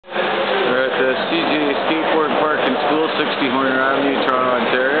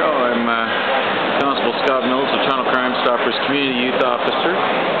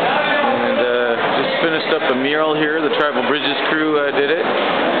finished up a mural here. The Tribal Bridgez crew did it.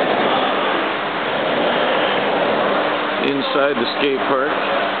 Inside the skate park.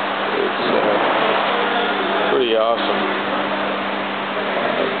 It's pretty awesome.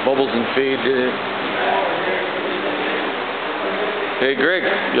 Bubbles and Fade did it. Hey Greg,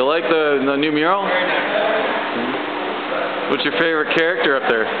 you like the new mural? Very nice. What's your favorite character up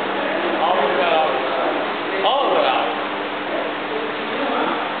there? All of it.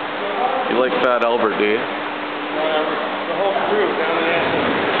 You like Fat Albert, do you? The whole crew down there.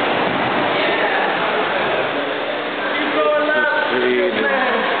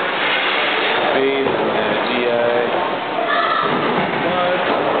 Fade and GI.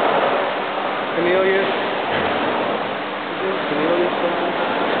 Cornelius.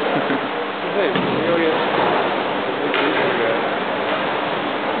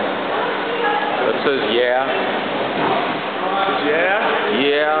 That says yeah. Yeah?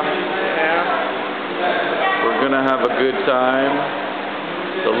 Yeah. Yeah. We're gonna have a good time.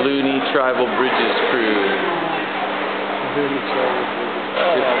 The Looney Tribal Bridgez crew.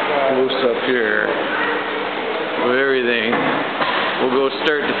 Close up here with everything. We'll go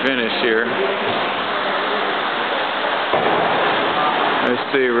start to finish here. I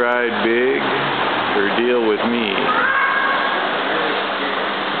say ride big or deal with me.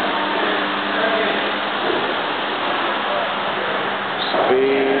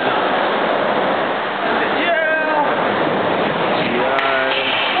 Spade.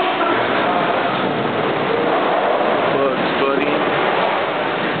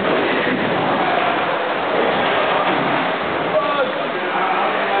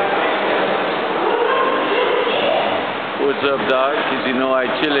 What's up, dog? Cause you know I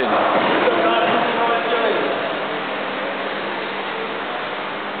chillin'.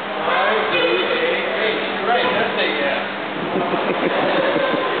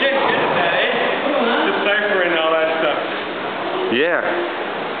 Deciphering all that stuff. Yeah.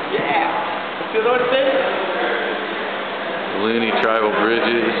 Yeah. You know what I'm saying? Looney Tribal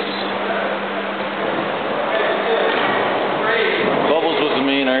Bridgez. Bubbles was the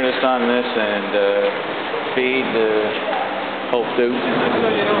main artist on this, and Fade helped out. So you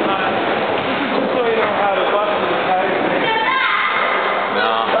know how to bust the tires.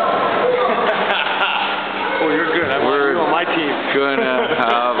 No. Oh, you're good. We're on my team. Gonna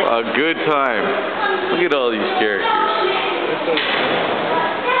have a good time. Look at all these characters.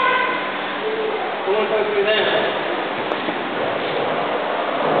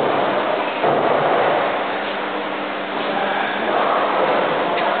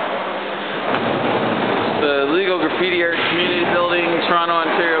 The Legal Graffiti Art Community Building, Toronto,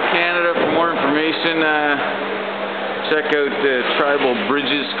 Ontario, Canada. For more information, check out the Tribal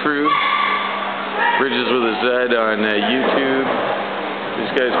Bridgez crew. Bridgez with a Z on YouTube.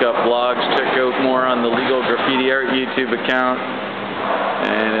 These guys got blogs. Check out more on the Legal Graffiti Art YouTube account.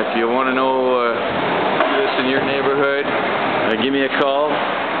 And if you want to know this in your neighborhood, give me a call.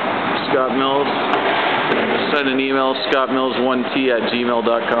 Scott Mills. Send an email,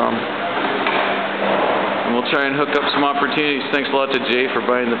 scottmills1t@gmail.com. And we'll try and hook up some opportunities. Thanks a lot to Jay for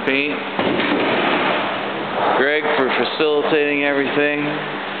buying the paint. Greg for facilitating everything.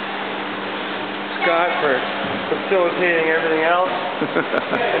 Scott for facilitating everything else.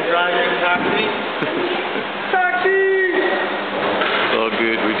 And driving taxi. Taxi! It's all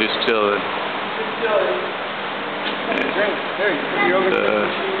good, we just chilling.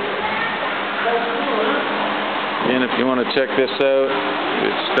 And if you want to check this out,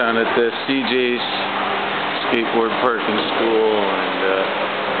 it's down at the CJ's Skateboard Park and School, and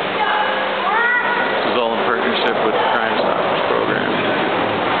this is all in partnership with the Crime Stoppers program.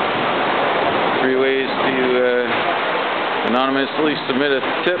 3 ways to anonymously submit a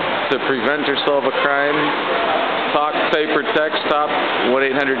tip to prevent or solve a crime. Talk, type, or text. Stop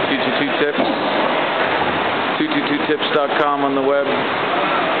 1-800-222-TIPS. 222tips.com on the web.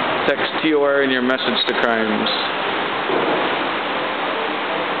 Text TOR in your message to crimes.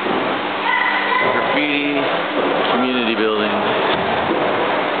 Graffiti community building.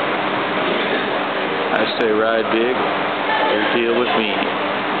 I say ride big or deal with me.